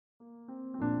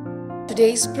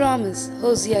Today's promise,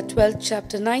 Hosea 12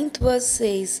 chapter 9th verse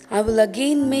says, I will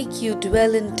again make you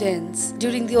dwell in tents.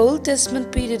 During the Old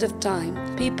Testament period of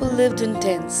time, people lived in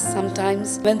tents.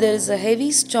 Sometimes when there is a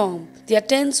heavy storm, their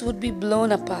tents would be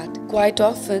blown apart. Quite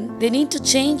often, they need to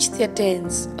change their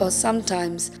tents or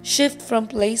sometimes shift from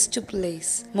place to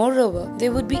place. Moreover, they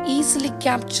would be easily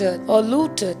captured or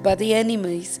looted by the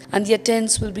enemies and their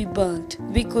tents will be burnt.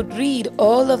 We could read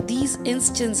all of these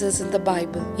instances in the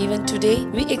Bible. Even today,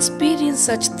 we experience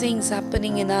such things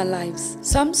happening in our lives.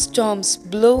 Some storms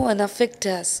blow and affect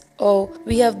us, or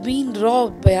we have been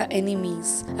robbed by our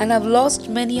enemies and have lost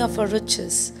many of our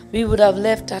riches. We would have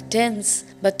left our tents,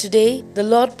 but today the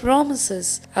Lord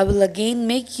promises, I will again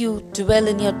make you dwell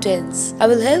in your tents. I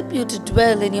will help you to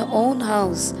dwell in your own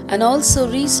house and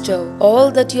also restore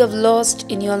all that you have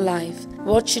lost in your life.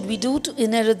 What should we do to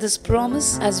inherit this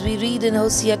promise? As we read in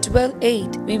Hosea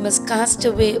 12:8, we must cast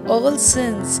away all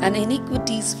sins and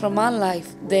iniquities from our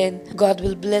life. Then God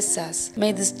will bless us.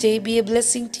 May this day be a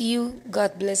blessing to you.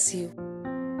 God bless you.